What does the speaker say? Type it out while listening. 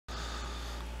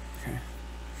Okay.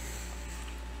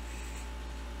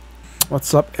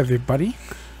 What's up, everybody?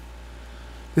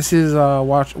 This is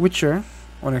Watch Witcher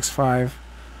Onyx 5.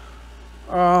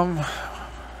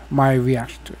 My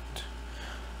reaction to it.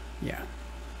 Yeah.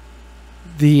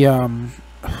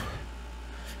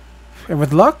 And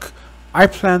with luck,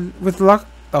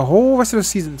 the whole rest of the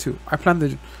season 2. I plan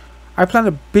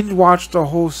to binge watch the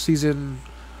whole season,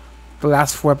 the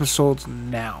last 4 episodes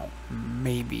now.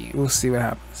 Maybe we'll see what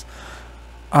happens.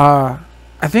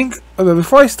 I think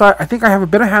before I start, I think I have a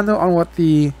better handle on what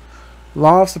the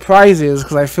Law of Surprise is,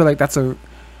 because I feel like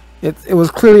it was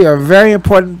clearly a very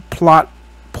important plot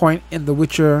point in The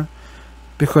Witcher,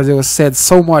 because it was said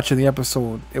so much in the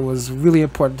episode. It was really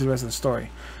important to the rest of the story.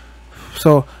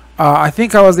 So I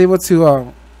think I was able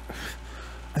to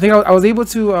I was able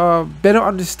to better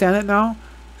understand it now,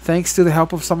 thanks to the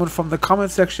help of someone from the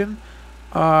comment section,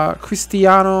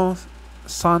 Cristiano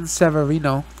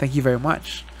Sanseverino. Thank you very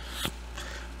much.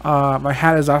 My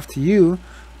hat is off to you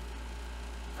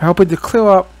for helping to clear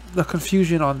up the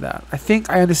confusion on that. I think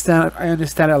I understand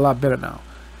it a lot better now.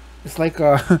 It's like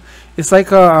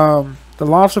the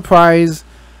Law of Surprise.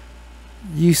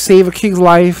 You save a king's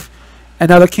life,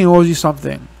 another king owes you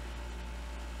something.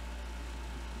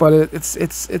 But it's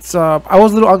I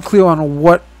was a little unclear on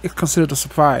what is considered a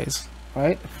surprise,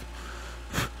 right?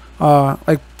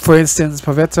 Like for instance,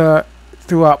 Pavetta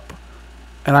threw up,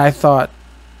 and I thought,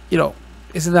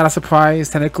 isn't that a surprise?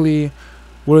 Technically,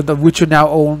 would the Witcher now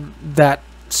own that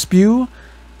spew?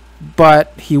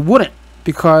 But he wouldn't,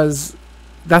 because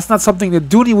that's not something that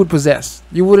Dooney would possess.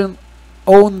 You wouldn't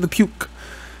own the puke,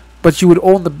 but you would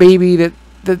own the baby that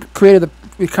created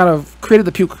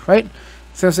the puke, right?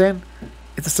 See what I'm saying?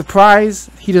 It's a surprise.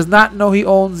 He does not know he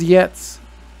owns yet,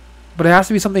 but it has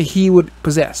to be something he would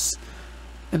possess.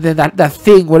 And then that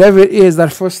thing, whatever it is,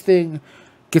 that first thing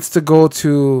gets to go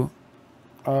to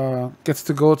The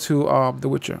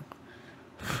Witcher.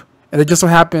 And it just so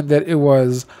happened that it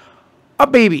was a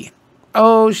baby.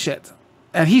 Oh shit.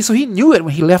 And he knew it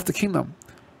when he left the kingdom.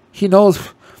 He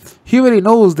already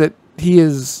knows that he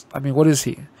is, what is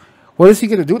he? What is he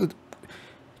going to do?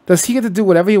 Does he get to do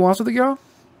whatever he wants with the girl?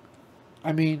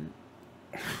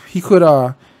 He could,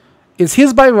 it's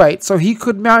his by right, so he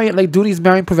could marry it like Dooney's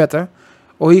marrying Pavetta,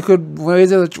 or he could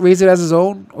raise it as his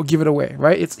own, or give it away,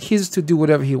 right? It's his to do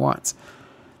whatever he wants.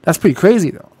 That's pretty crazy,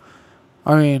 though.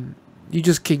 You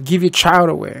just can give your child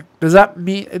away. Does that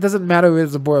mean, it doesn't matter if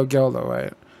it's a boy or girl, though,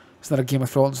 right? It's not a Game of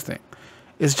Thrones thing.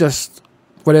 It's just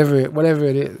whatever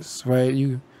it is, right?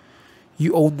 You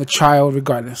own the child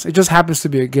regardless. It just happens to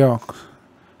be a girl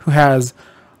who has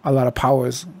a lot of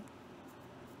powers.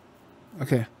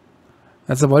 Okay,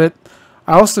 that's about it.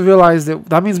 I also realized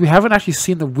that means we haven't actually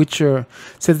seen The Witcher,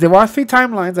 since there are 3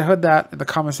 timelines. I heard that in the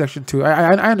comment section too.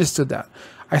 I understood that.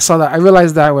 I saw that. I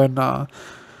realized that when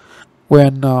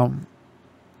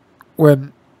what's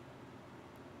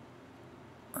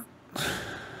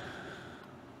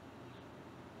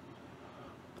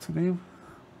her name?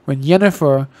 When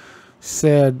Yennefer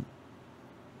said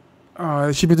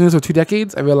she'd been doing this for 2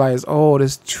 decades, I realized, oh,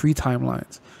 there's 3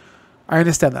 timelines. I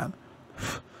understand that.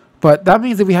 But that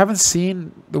means that we haven't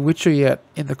seen The Witcher yet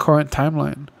in the current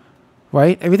timeline,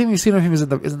 right? Everything we've seen of him is in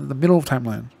the middle of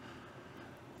timeline.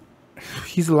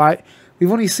 He's alive.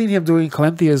 We've only seen him during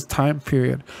Calenthia's time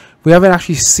period. We haven't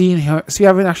actually seen him. So we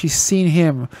haven't actually seen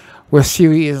him where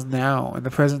Ciri is now in the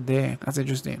present day. That's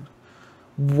interesting.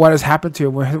 What has happened to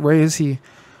him? Where is he?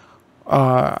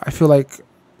 I feel like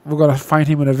we're gonna find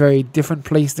him in a very different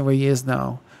place than where he is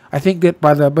now. I think that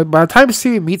by the time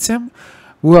Ciri meets him,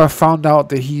 we'll have found out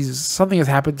that something has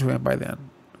happened to him by then.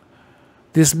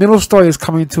 This middle story is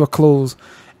coming to a close,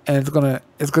 and and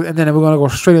then we're gonna go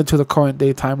straight into the current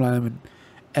day timeline,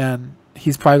 and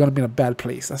he's probably gonna be in a bad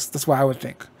place. That's what I would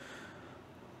think.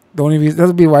 The only reason, that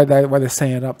would be why they're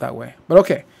saying it up that way. But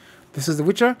okay, this is The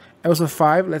Witcher, episode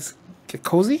 5. Let's get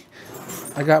cozy.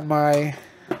 I got my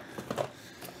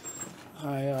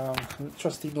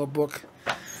trusty notebook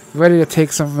ready to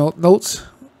take some notes,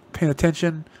 paying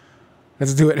attention.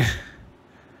 Let's do it.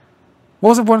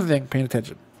 Most important thing, paying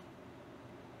attention.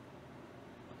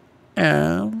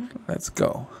 And let's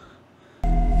go.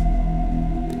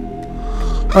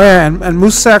 Oh yeah, and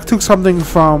Muzsak took something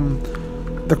from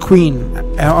the queen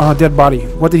on her dead body.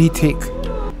 What did he take?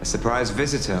 A surprise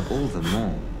visitor, all the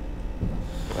more.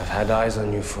 I've had eyes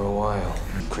on you for a while.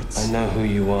 I know who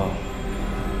you are.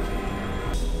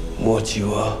 What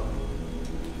you are.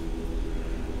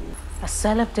 A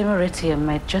cell of Dimeritium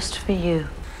made just for you.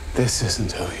 This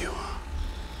isn't who you are.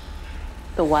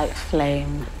 The white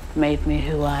flame made me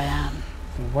who I am.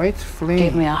 The white flame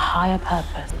Gave me a higher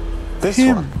purpose. This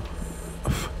Him. one.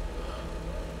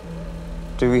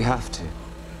 Do we have to?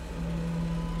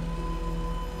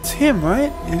 It's him,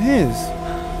 right? It is.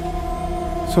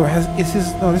 So it's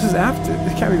his. No, this is after.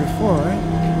 It can't be before, right?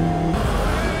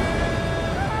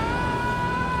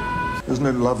 Isn't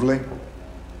it lovely?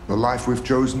 The life we've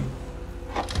chosen?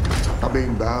 Not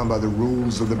being bound by the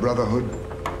rules of the Brotherhood.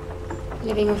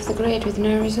 Living off the grid with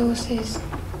no resources.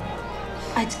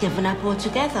 I'd given up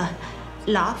altogether.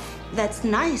 Laugh, that's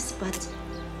nice, but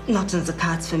not in the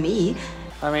cards for me.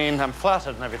 I mean, I'm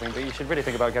flattered and everything, but you should really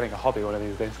think about getting a hobby one of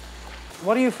these days.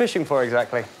 What are you fishing for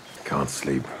exactly? Can't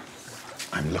sleep.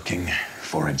 I'm looking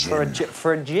for a gin.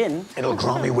 For a gin? It'll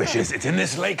grant me wishes. It's in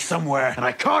this lake somewhere, and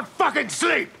I can't fucking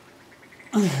sleep!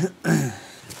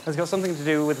 Has got something to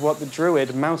do with what the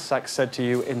druid Mousesack said to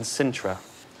you in Sintra.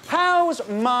 How's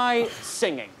my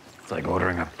singing? It's like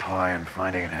ordering a pie and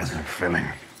finding it has no filling.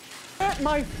 Hurt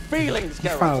my feelings,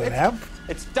 Found Geralt. lamp?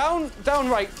 It's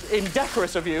downright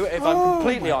indecorous of you, if I'm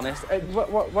completely honest.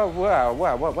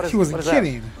 What is She wasn't what is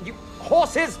kidding. That? You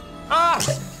horses! Ah!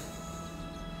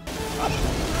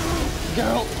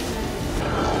 Geralt.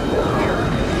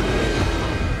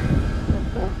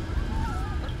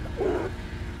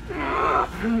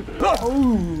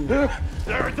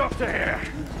 There a doctor here!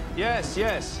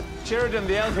 Yes. Sheridan,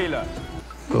 the elf healer.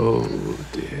 Oh,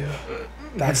 dear.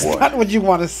 That's not what you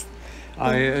want to. I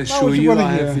what assure you you, wanna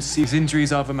I hear. have received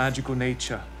injuries of a magical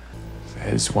nature.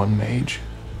 There's one mage.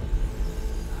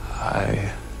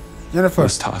 I Jennifer.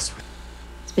 was tasked with.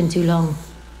 It's been too long.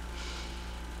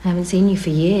 I haven't seen you for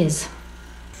years.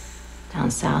 Down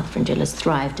south, Fringilla's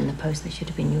thrived in the post that should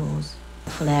have been yours.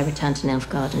 Flair returned to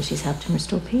Nilfgaard and she's helped him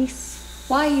restore peace.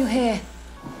 Why are you here?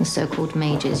 The so-called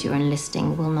mages you're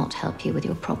enlisting will not help you with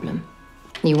your problem.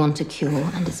 You want a cure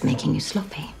and it's making you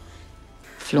sloppy.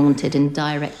 Flaunted in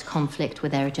direct conflict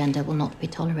with their agenda will not be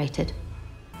tolerated.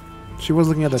 She was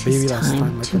looking at the baby It's last time,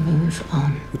 time like to move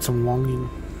on. with some longing.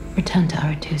 Return to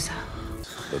Aretusa.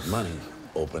 But money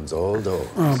opens all doors.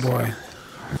 Oh boy.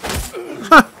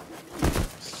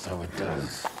 So it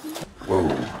does. Whoa.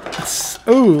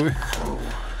 Ooh.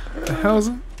 The hell's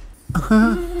it?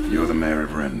 You're the mayor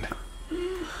of Rend.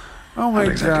 Oh my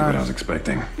Not exactly what I god. was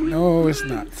expecting. No, it's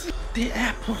not. The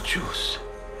apple juice.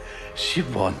 She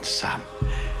wants some,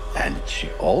 and she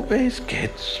always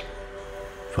gets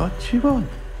what she wants.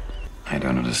 I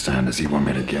don't understand. Does he want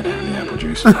me to get him the apple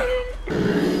juice?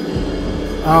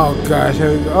 Oh gosh,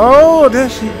 here we go. Oh, there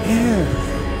she is.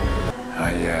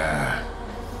 I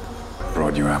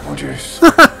brought you apple juice.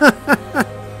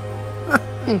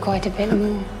 And quite a bit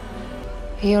more.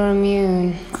 You're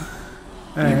immune.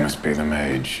 You must be the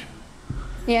mage.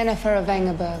 Yennefer of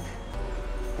Vengerberg.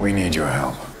 We need your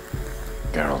help.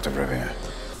 Geralt of Rivia.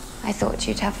 I thought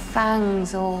you'd have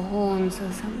fangs or horns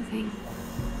or something.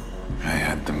 I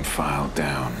had them filed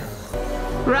down.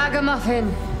 Ragamuffin!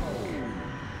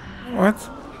 What?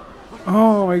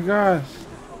 Oh my gosh.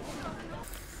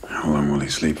 How long will he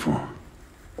sleep for?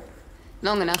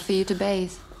 Long enough for you to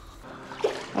bathe.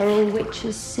 Are all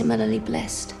witches similarly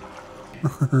blessed?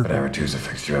 But Aretusa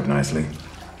fixed you up nicely.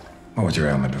 What was your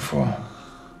ailment before?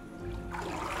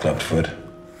 Clubbed foot?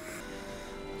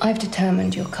 I've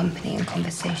determined your company and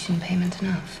conversation payment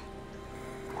enough.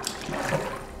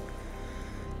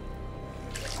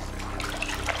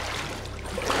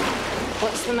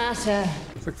 What's the matter?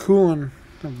 It's a cool one.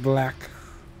 Black.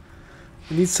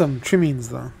 It needs some trimmings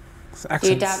though. Some Do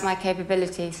you accents. doubt my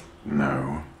capabilities?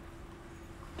 No.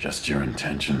 Just your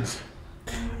intentions.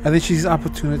 I think she's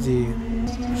opportunity.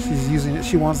 She's using it.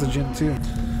 She wants the gin too.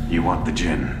 You want the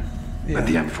gin, but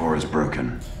the amphora is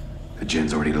broken. The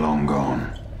gin's already long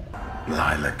gone.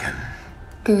 Lilacan.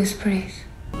 Gooseberries.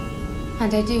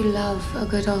 And I do love a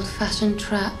good old-fashioned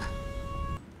trap.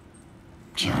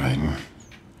 Jordan.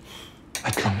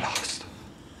 At long last.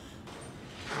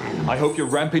 I hope your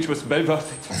rampage was well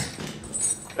worth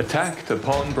it. Attacked a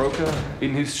pawnbroker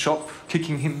in his shop,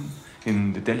 kicking him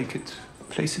in the delicate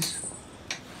places.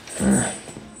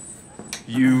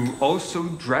 You also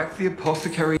dragged the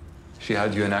apothecary. She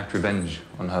had you enact revenge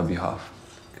on her behalf.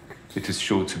 It is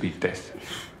sure to be death.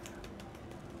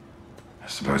 I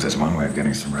suppose that's one way of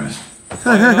getting some rest.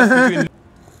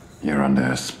 You're under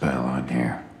a spell, aren't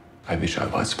you? I wish I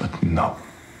was, but no.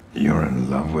 You're in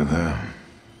love with her.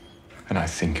 And I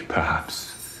think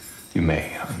perhaps you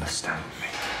may understand me.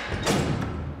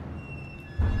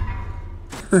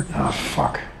 Oh,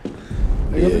 fuck.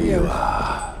 Here you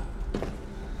are.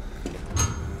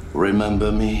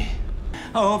 Remember me?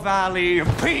 Oh, Valley of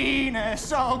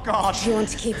Penis, oh God. You want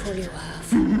to keep all you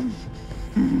have.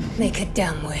 Make a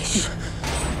damn wish.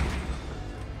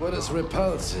 What is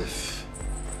repulsive?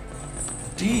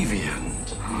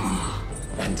 Deviant.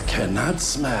 And and cannot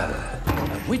smell.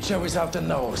 A witcher without a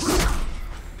nose.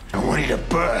 I want you to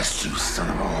burst, you son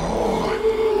of a whore.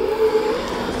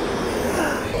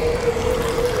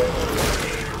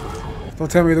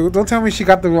 Don't tell me she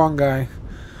got the wrong guy.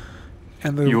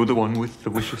 And You're the one with the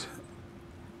wishes.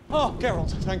 Oh,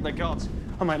 Geralt, thank the gods.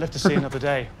 I might live to see another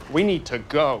day. We need to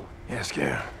go. Yes,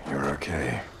 Ger, you're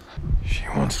okay. She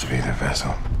wants to be the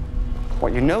vessel.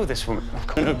 What, you know this woman?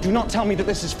 No, do not tell me that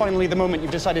this is finally the moment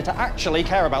you've decided to actually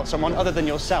care about someone other than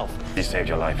yourself. She saved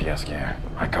your life, yes, Ger.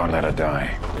 I can't let her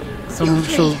die. Someone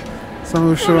show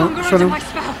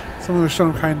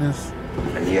him kindness.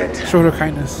 And yet, Show her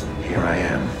kindness. here I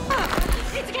am.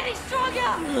 It's getting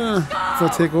stronger! So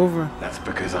take over. That's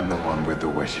because I'm the one with the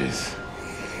wishes.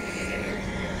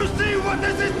 You see what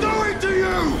this is doing to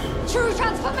you? True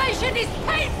transformation is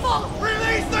painful!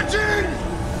 Release the djinn!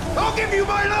 I'll give you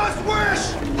my last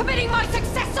wish! Permitting my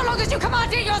success so long as you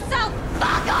command it yourself!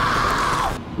 Fuck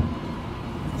off!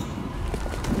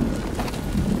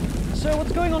 So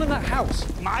what's going on in that house?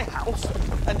 My house?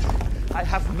 And I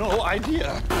have no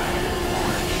idea.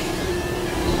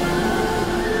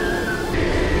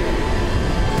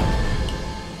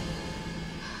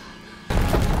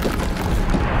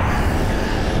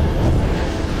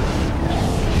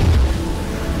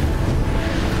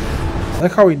 I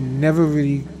like how we never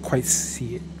really quite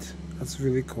see it. That's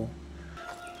really cool.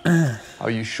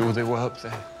 Are you sure they were up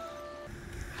there?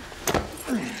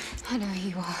 I know who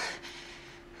you are.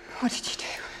 What did you do?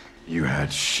 You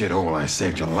had shit all. I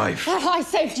saved your life. Well, I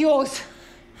saved yours.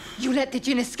 You let the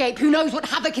djinn escape. Who knows what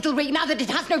havoc it'll wreak now that it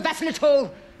has no vessel at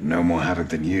all? No more havoc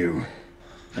than you.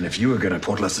 And if you were gonna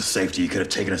portal us to safety, you could have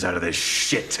taken us out of this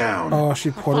shit town. Oh,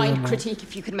 she portaled Fine him. critique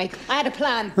if you could make. I had a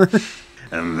plan.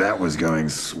 And that was going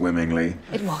swimmingly.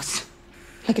 It was.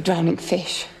 Like a drowning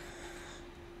fish.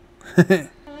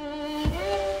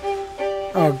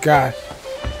 Oh God.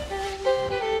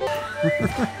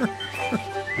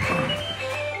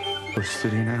 We're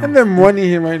sitting now. And they're mourning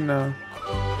him right now.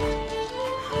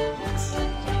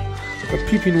 The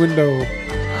peeping window.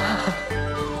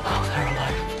 Oh, they're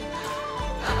alive.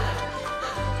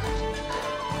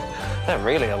 They're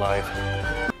really alive.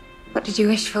 What did you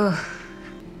wish for?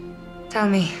 Tell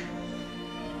me.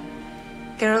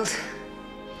 Geralt.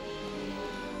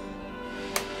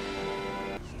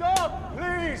 Stop,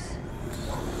 please!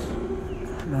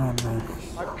 No, no.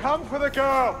 I've come for the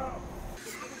girl!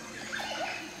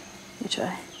 You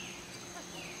try.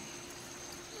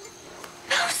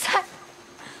 Mousak!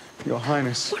 Your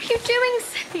Highness. What are you doing,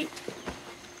 Seth?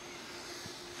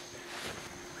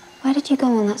 Why did you go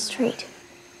on that street?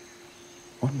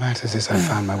 What matters is I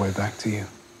found my way back to you.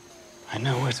 I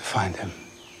know where to find him.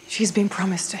 She's been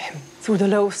promised to him through the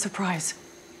low of surprise.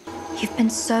 You've been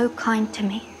so kind to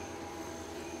me.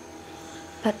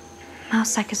 But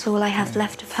Mousak is all I have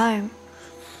left of home.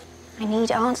 I need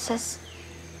answers.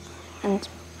 And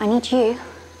I need you.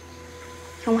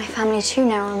 You're my family too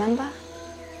now, remember?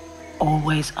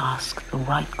 Always ask the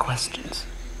right questions.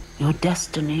 Your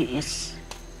destiny is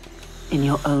in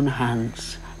your own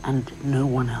hands and no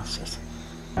one else's.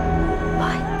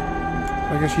 Bye.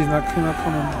 I guess she's not coming.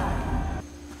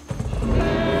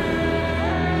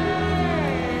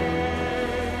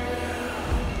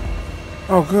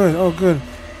 Oh good, oh good.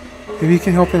 Maybe you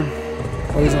can help him.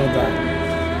 Oh, he's gonna die.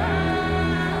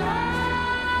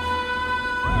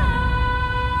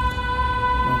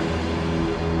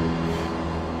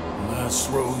 Last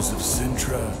rose of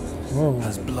Sintra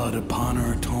has blood upon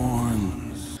her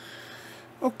torns.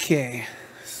 Okay,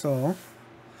 so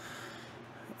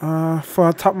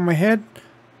for the top of my head,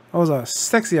 that was a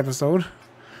sexy episode.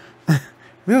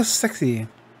 Real sexy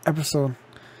episode.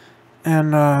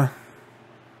 And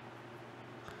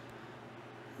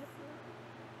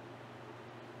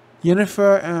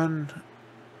Yennefer and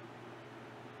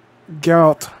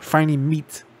Geralt finally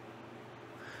meet.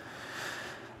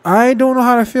 I don't know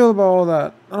how to feel about all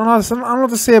that. I don't know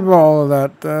what to say about all of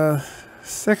that.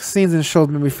 Sex scenes and shows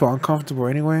made me feel uncomfortable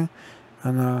anyway.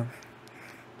 And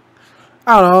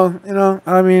I don't know, you know,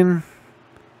 I mean,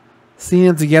 seeing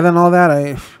them together and all that,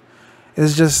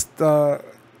 it's just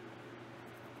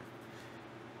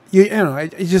you know,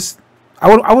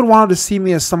 I would want her to see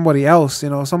me as somebody else, you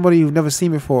know, somebody you've never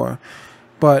seen before.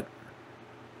 But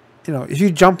you know, if you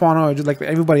jump on her just like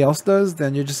everybody else does,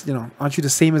 then you're just, you know, aren't you the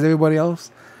same as everybody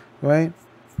else, right?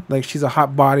 Like she's a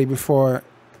hot body before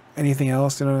anything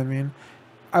else, you know what I mean?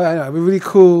 I know it'd be really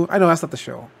cool. I know that's not the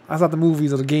show, that's not the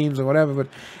movies or the games or whatever. But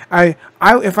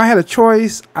if I had a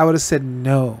choice, I would have said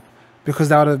no, because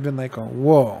that would have been like,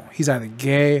 whoa, he's either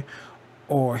gay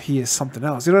or he is something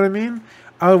else. You know what I mean?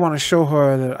 I would want to show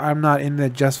her that I'm not in there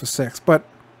just for sex. But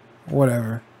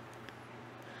whatever.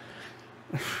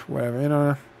 Whatever, you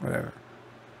know, whatever.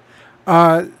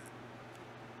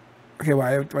 Okay,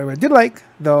 what I did like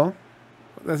though,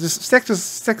 that's just sex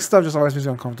stuff just always makes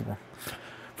me uncomfortable.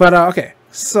 But okay,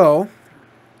 so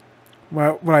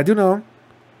what I do know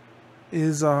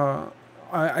is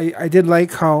I did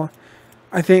like how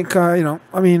I think you know,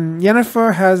 I mean,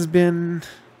 Yennefer has been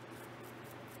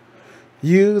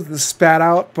used and spat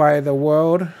out by the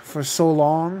world for so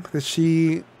long that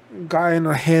she got in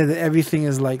her head that everything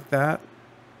is like that.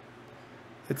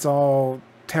 It's all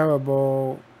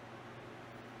terrible,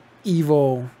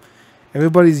 evil.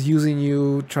 Everybody's using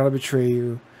you, trying to betray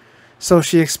you. So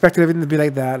she expected everything to be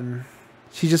like that, and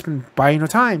she's just been buying her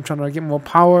time, trying to get more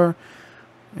power.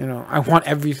 You know, I want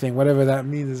everything, whatever that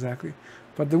means exactly.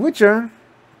 But The Witcher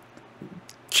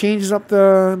changes up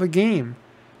the game.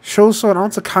 Shows her an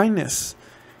ounce of kindness.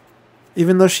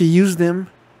 Even though she used him,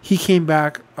 he came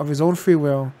back of his own free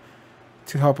will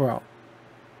to help her out.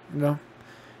 You know?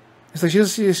 It's like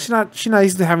she's not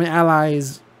used to having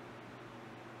allies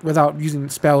without using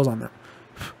spells on them.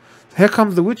 Here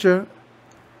comes The Witcher,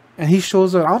 and he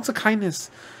shows her an ounce of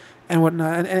kindness and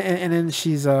whatnot, and then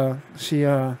she doesn't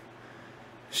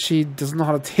know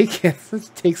how to take it. She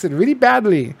takes it really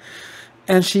badly,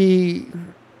 and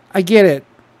I get it.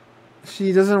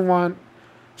 She doesn't want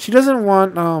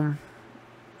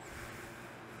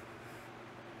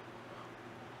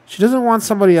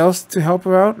somebody else to help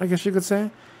her out, I guess you could say.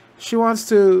 She wants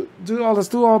to do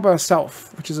all by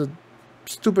herself, which is a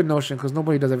stupid notion because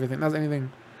nobody does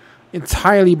anything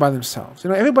entirely by themselves. You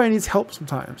know, everybody needs help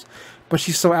sometimes, but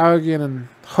she's so arrogant and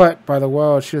hurt by the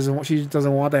world. She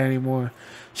doesn't want that anymore.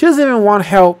 She doesn't even want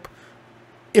help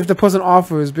if the person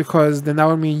offers, because then that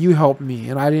would mean you helped me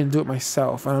and I didn't do it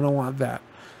myself, and I don't want that.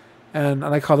 And I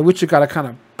like how The Witcher got to kind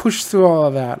of push through all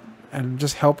of that and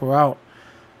just help her out.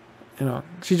 You know,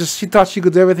 she thought she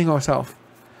could do everything herself,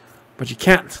 but you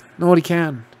can't. Nobody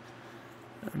can.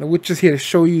 The Witcher's here to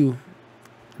show you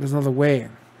there's another way.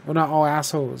 We're not all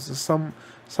assholes. There's some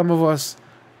of us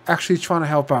actually trying to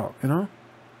help out, you know?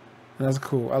 And that's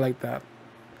cool. I like that.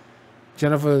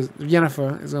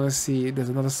 Yennefer is gonna see there's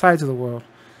another side to the world.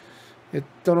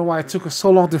 Don't know why it took her so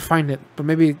long to find it, but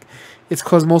maybe it's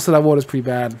because most of that world is pretty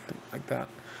bad, like that.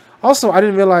 Also, I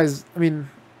didn't realize, I mean,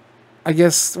 I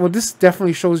guess, well, this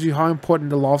definitely shows you how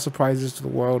important the law of surprise is to the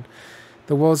world.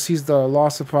 The world sees the law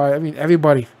of surprise, I mean,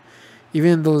 everybody.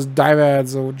 Even those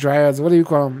dievads or dryads, what do you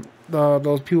call them?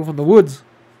 Those people from the woods.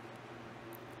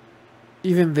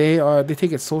 Even they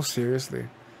take it so seriously.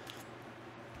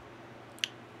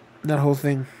 That whole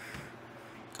thing.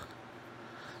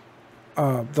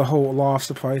 The whole law of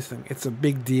surprise thing. It's a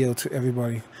big deal to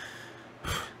everybody.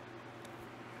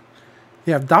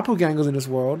 You have doppelgangers in this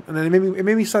world, and then it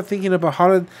made me start thinking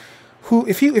about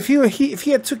if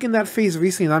he had taken that phase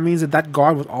recently, that means that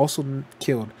guard was also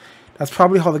killed. That's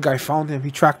probably how the guy found him. He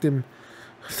tracked him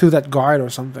through that guard or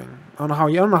something. I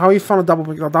don't know how he found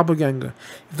a doppelganger.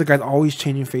 If the guy's always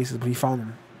changing faces, but he found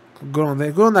him. Good on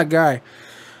that guy.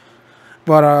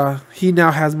 But he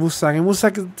now has Muzsak, and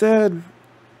Muzsak is dead.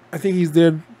 I think he's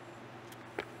dead.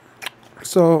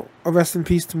 So rest in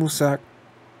peace to Muzsak.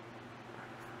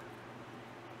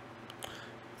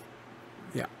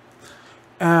 Yeah.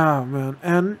 Ah man,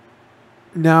 and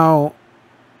now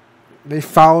they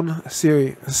found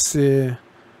Cirilla.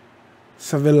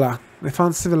 They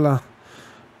found Cirilla,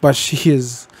 but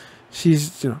she's you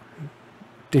know,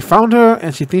 they found her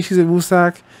and she thinks she's a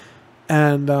Muzsak,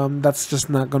 and that's just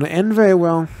not going to end very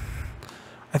well.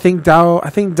 I think Dawa.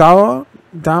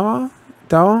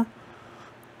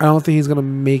 I don't think he's gonna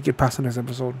make it past the next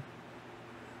episode.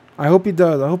 I hope he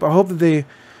does. I hope that they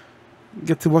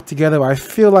get to work together. But I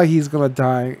feel like he's gonna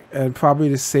die, and probably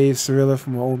to save Cirilla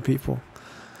from her own people,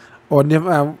 or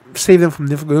save them from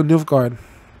Nilfgaard.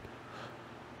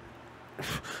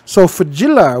 So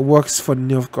Virgilla works for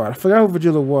Nilfgaard. I forgot who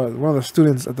Virgilla was. One of the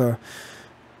students at the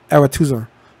Aretuza.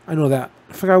 I know that.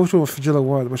 I forgot which one Virgilla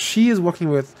was, but she is working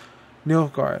with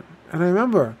Nilfgaard. And I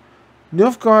remember,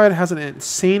 Nilfgaard has an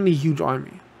insanely huge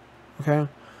army. Okay,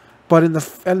 but in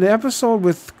the episode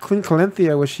with Queen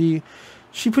Calenthea, where she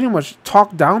pretty much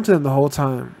talked down to them the whole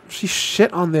time. She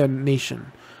shit on their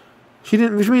nation. She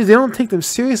didn't, which means they don't take them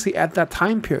seriously at that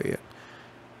time period.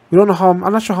 We don't know how. I'm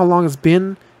not sure how long it's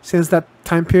been since that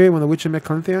time period when the Witcher met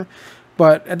Calenthea,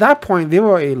 but at that point they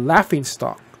were a laughing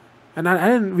stock, and I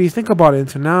didn't really think about it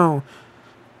until now.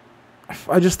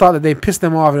 I just thought that they pissed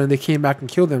them off and then they came back and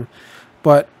killed them,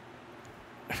 but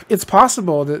it's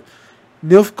possible that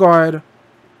Nilfgaard.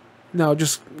 Now,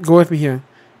 just go with me here.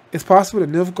 It's possible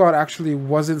that Nilfgaard actually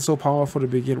wasn't so powerful to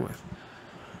begin with.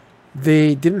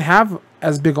 They didn't have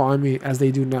as big an army as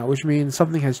they do now, which means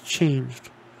something has changed.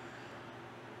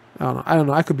 I don't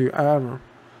know. I don't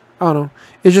know.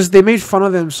 It's just they made fun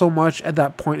of them so much at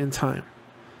that point in time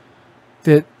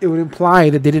that it would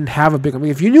imply that they didn't have a big army.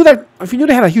 If you knew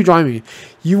they had a huge army,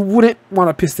 you wouldn't want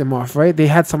to piss them off, right? They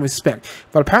had some respect,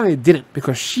 but apparently they didn't,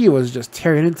 because she was just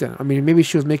tearing into them. I mean, maybe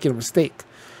she was making a mistake,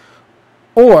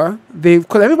 or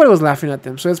because everybody was laughing at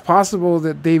them, so it's possible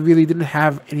that they really didn't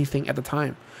have anything at the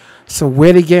time. So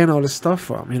where they getting all this stuff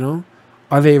from? You know,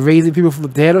 are they raising people from the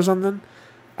dead or something?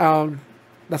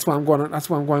 That's why I'm going. That's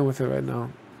why I'm going with it right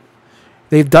now.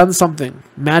 They've done something.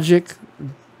 Magic,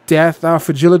 death.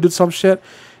 Fragilla did some shit.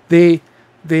 They've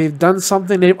done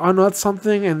something. They've unearthed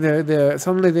something, and they're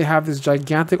suddenly they have this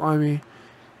gigantic army,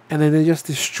 and then they just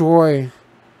destroy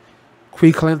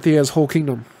Queen Calenthia's whole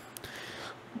kingdom.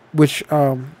 Which,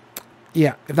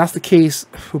 yeah, if that's the case,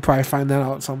 we'll probably find that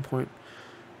out at some point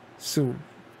soon.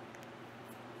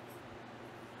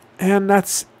 And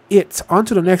that's it. On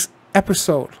to the next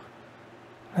episode.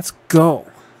 Let's go.